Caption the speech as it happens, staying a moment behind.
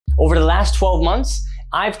Over the last 12 months,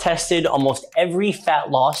 I've tested almost every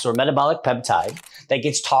fat loss or metabolic peptide that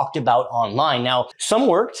gets talked about online. Now, some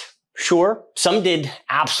worked, sure. Some did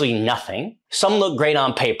absolutely nothing. Some look great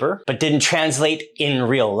on paper, but didn't translate in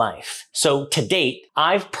real life. So to date,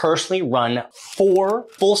 I've personally run 4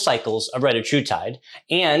 full cycles of Retatrutide,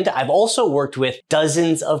 and I've also worked with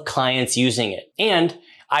dozens of clients using it. And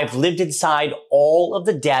I've lived inside all of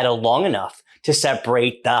the data long enough to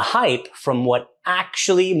separate the hype from what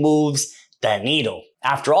actually moves the needle.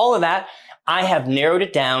 After all of that, I have narrowed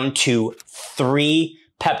it down to 3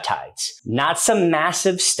 peptides. Not some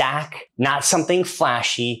massive stack, not something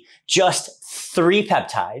flashy, just 3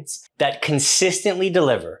 peptides that consistently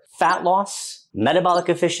deliver fat loss, metabolic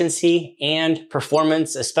efficiency, and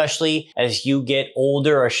performance, especially as you get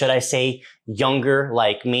older, or should I say younger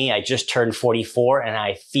like me. I just turned 44 and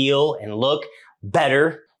I feel and look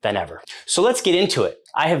better than ever. So let's get into it.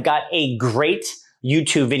 I have got a great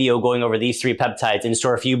YouTube video going over these 3 peptides in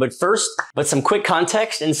store for you. But first, some quick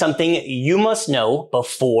context and something you must know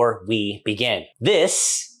before we begin.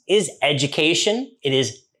 This is education. It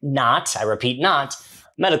is not, I repeat, not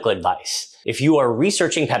medical advice. If you are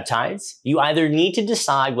researching peptides, you either need to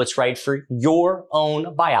decide what's right for your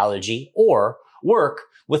own biology or work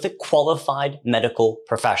with a qualified medical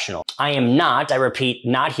professional. I am not, I repeat,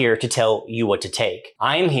 not here to tell you what to take.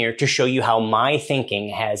 I am here to show you how my thinking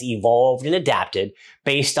has evolved and adapted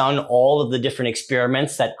based on all of the different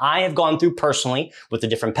experiments that I have gone through personally with the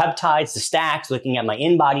different peptides, the stacks, looking at my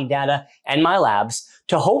in-body data and my labs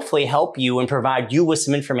to hopefully help you and provide you with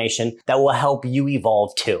some information that will help you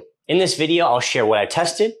evolve too. In this video, I'll share what I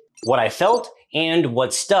tested, what I felt, and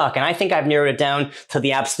what stuck. And I think I've narrowed it down to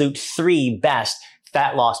the absolute 3 best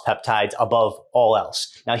fat loss peptides above all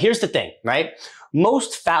else. Now, here's the thing, right?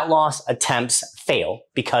 Most fat loss attempts fail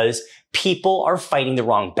because people are fighting the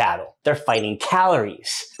wrong battle. They're fighting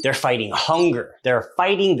calories. They're fighting hunger. They're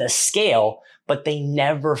fighting the scale, but they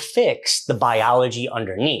never fix the biology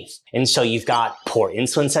underneath. And so you've got poor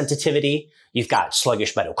insulin sensitivity. You've got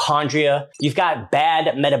sluggish mitochondria. You've got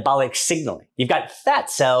bad metabolic signaling. You've got fat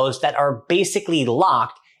cells that are basically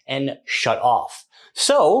locked and shut off.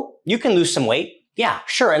 So you can lose some weight. Yeah,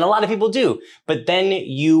 sure. And a lot of people do, but then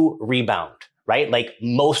you rebound, right? Like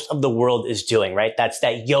most of the world is doing, right? That's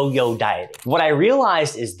that yo-yo dieting. What I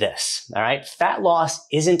realized is this, all right? Fat loss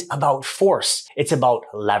isn't about force. It's about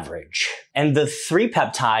leverage. And the 3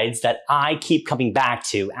 peptides that I keep coming back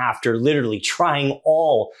to after literally trying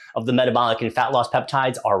all of the metabolic and fat loss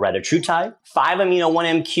peptides are Retatrutide,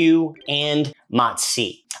 5-amino-1-MQ, and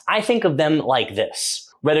MOTS-c. I think of them like this.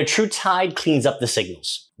 Retatrutide cleans up the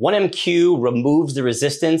signals. 1-MQ removes the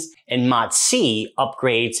resistance, and MOTS-c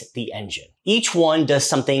upgrades the engine. Each one does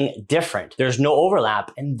something different. There's no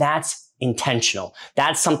overlap, and that's intentional.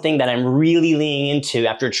 That's something that I'm really leaning into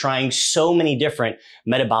after trying so many different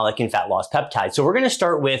metabolic and fat loss peptides. So we're going to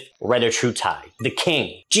start with Retatrutide, the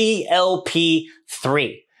king,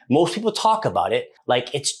 GLP-3. Most people talk about it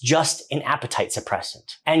like it's just an appetite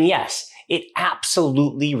suppressant. And yes, it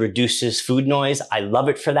absolutely reduces food noise. I love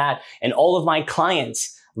it for that. And all of my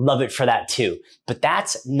clients love it for that too. But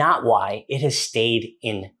that's not why it has stayed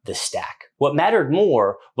in the stack. What mattered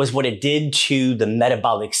more was what it did to the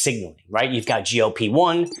metabolic signaling, right? You've got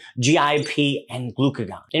GLP-1, GIP, and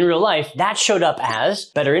glucagon. In real life, that showed up as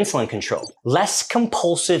better insulin control, less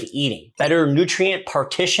compulsive eating, better nutrient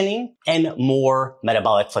partitioning, and more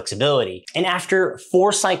metabolic flexibility. And after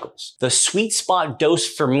 4 cycles, the sweet spot dose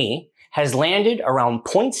for me has landed around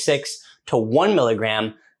 0.6 to 1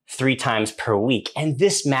 milligram 3 times per week. And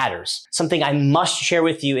this matters. Something I must share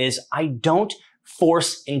with you is I don't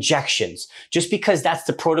force injections. Just because that's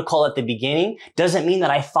the protocol at the beginning doesn't mean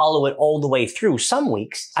that I follow it all the way through. Some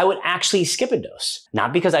weeks I would actually skip a dose.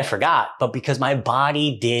 Not because I forgot, but because my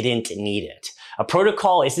body didn't need it. A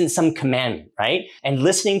protocol isn't some commandment, right? And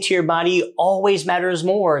listening to your body always matters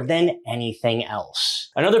more than anything else.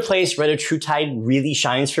 Another place Retatrutide really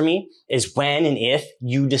shines for me is when and if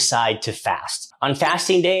you decide to fast. On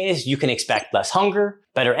fasting days, you can expect less hunger,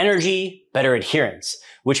 better energy, better adherence,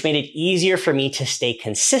 which made it easier for me to stay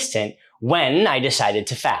consistent when I decided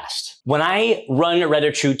to fast. When I run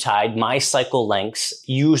Retatrutide, my cycle lengths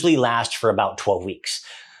usually last for about 12 weeks.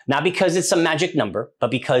 Not because it's some magic number, but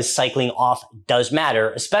because cycling off does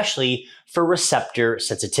matter, especially for receptor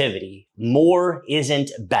sensitivity. More isn't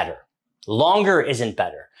better. Longer isn't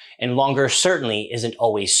better. And longer certainly isn't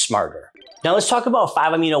always smarter. Now let's talk about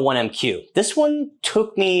 5-amino-1-MQ. This one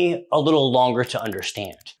took me a little longer to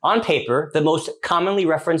understand. On paper, the most commonly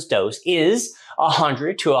referenced dose is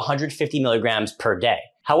 100 to 150 milligrams per day.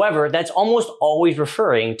 However, that's almost always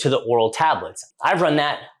referring to the oral tablets. I've run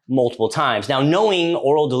that multiple times. Now, knowing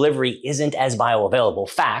oral delivery isn't as bioavailable,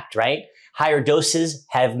 fact, right? Higher doses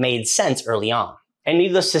have made sense early on. And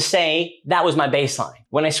needless to say, that was my baseline.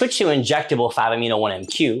 When I switched to injectable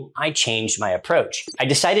 5-amino-1-MQ, I changed my approach. I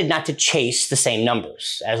decided not to chase the same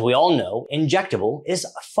numbers. As we all know, injectable is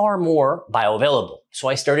far more bioavailable. So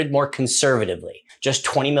I started more conservatively, just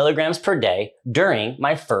 20 milligrams per day during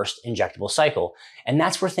my first injectable cycle. And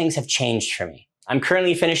that's where things have changed for me. I'm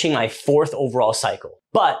currently finishing my 4th overall cycle,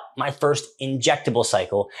 but my first injectable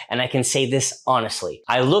cycle, and I can say this honestly,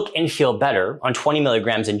 I look and feel better on 20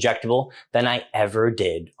 milligrams injectable than I ever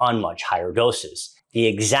did on much higher doses. The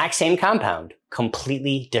exact same compound,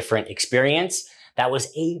 completely different experience. That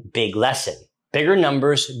was a big lesson. Bigger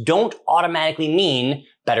numbers don't automatically mean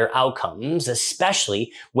better outcomes,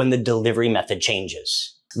 especially when the delivery method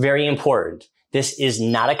changes. Very important. This is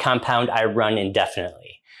not a compound I run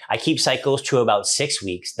indefinitely. I keep cycles to about 6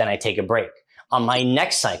 weeks, then I take a break. On my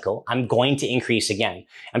next cycle, I'm going to increase again.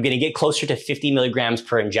 I'm going to get closer to 50 milligrams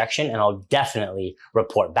per injection, and I'll definitely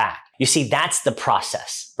report back. You see, that's the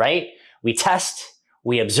process, right? We test,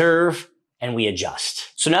 we observe, and we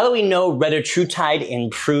adjust. So now that we know Retatrutide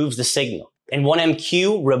improves the signal, and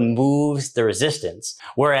 1-MQ removes the resistance,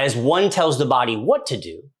 whereas one tells the body what to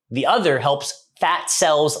do, the other helps fat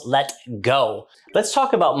cells let go. Let's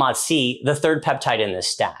talk about MOTS-c, the third peptide in this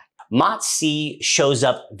stack. MOTS-c shows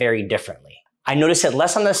up very differently. I notice it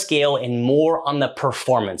less on the scale and more on the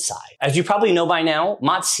performance side. As you probably know by now,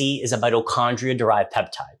 MOTS-c is a mitochondria-derived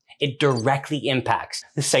peptide. It directly impacts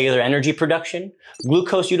the cellular energy production,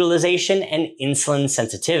 glucose utilization, and insulin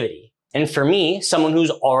sensitivity. And for me, someone who's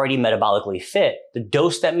already metabolically fit, the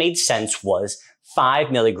dose that made sense was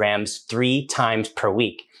 5 milligrams 3 times per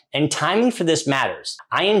week. And timing for this matters.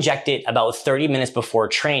 I inject it about 30 minutes before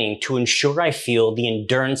training to ensure I feel the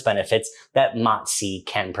endurance benefits that MOTS-c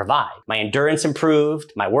can provide. My endurance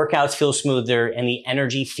improved, my workouts feel smoother, and the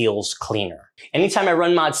energy feels cleaner. Anytime I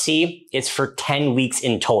run MOTS-c, it's for 10 weeks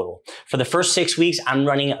in total. For the first 6 weeks, I'm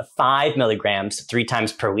running 5 milligrams 3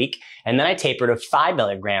 times per week, and then I taper to 5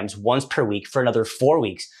 milligrams once per week for another 4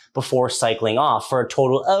 weeks before cycling off for a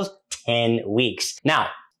total of 10 weeks. Now,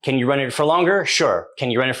 can you run it for longer? Sure. Can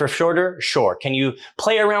you run it for shorter? Sure. Can you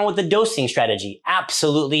play around with the dosing strategy?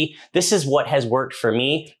 Absolutely. This is what has worked for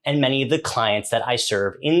me and many of the clients that I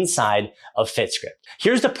serve inside of FitScript.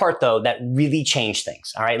 Here's the part though that really changed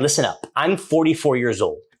things. All right, listen up. I'm 44 years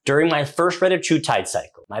old. During my first Retatrutide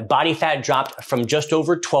cycle, my body fat dropped from just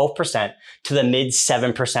over 12% to the mid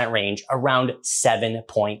 7% range, around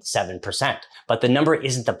 7.7%. But the number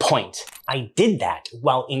isn't the point. I did that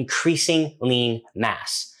while increasing lean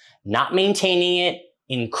mass. Not maintaining it,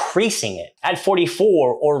 increasing it. At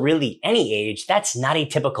 44, or really any age, that's not a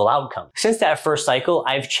typical outcome. Since that first cycle,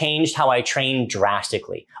 I've changed how I train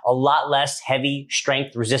drastically. A lot less heavy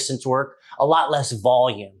strength resistance work, a lot less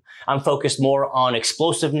volume. I'm focused more on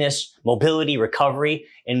explosiveness, mobility, recovery,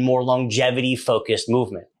 and more longevity-focused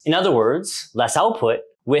movement. In other words, less output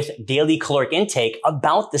with daily caloric intake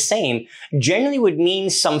about the same generally would mean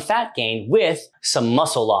some fat gain with some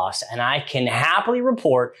muscle loss, and I can happily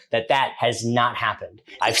report that that has not happened.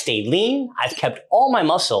 I've stayed lean, I've kept all my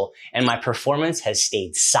muscle, and my performance has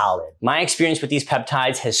stayed solid. My experience with these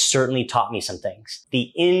peptides has certainly taught me some things.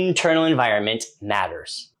 The internal environment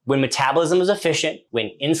matters. When metabolism is efficient, when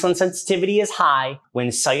insulin sensitivity is high,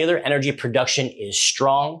 when cellular energy production is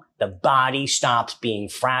strong, the body stops being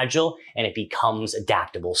fragile and it becomes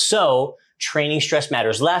adaptable. So training stress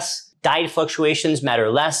matters less, diet fluctuations matter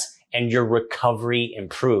less, and your recovery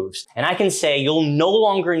improves. And I can say you'll no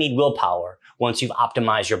longer need willpower once you've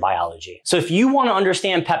optimized your biology. So if you want to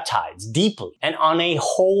understand peptides deeply and on a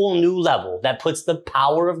whole new level that puts the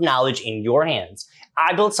power of knowledge in your hands,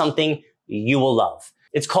 I built something you will love.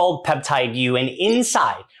 It's called Peptide U, and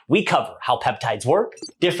inside we cover how peptides work,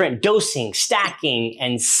 different dosing, stacking,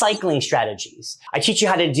 and cycling strategies. I teach you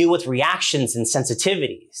how to deal with reactions and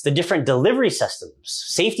sensitivities, the different delivery systems,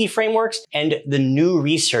 safety frameworks, and the new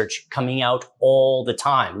research coming out all the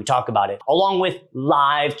time. We talk about it, along with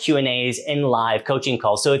live Q&As and live coaching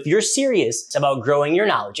calls. So if you're serious about growing your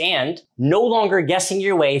knowledge and no longer guessing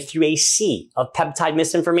your way through a sea of peptide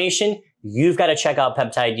misinformation, you've got to check out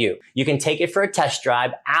Peptide U. You can take it for a test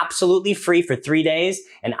drive, absolutely free for 3 days,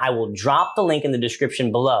 and I will drop the link in the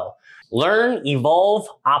description below. Learn, evolve,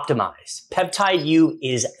 optimize. Peptide U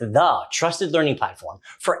is the trusted learning platform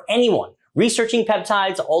for anyone researching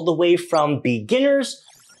peptides all the way from beginners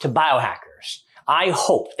to biohackers. I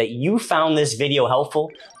hope that you found this video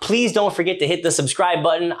helpful. Please don't forget to hit the subscribe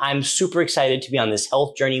button. I'm super excited to be on this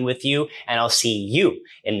health journey with you, and I'll see you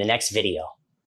in the next video.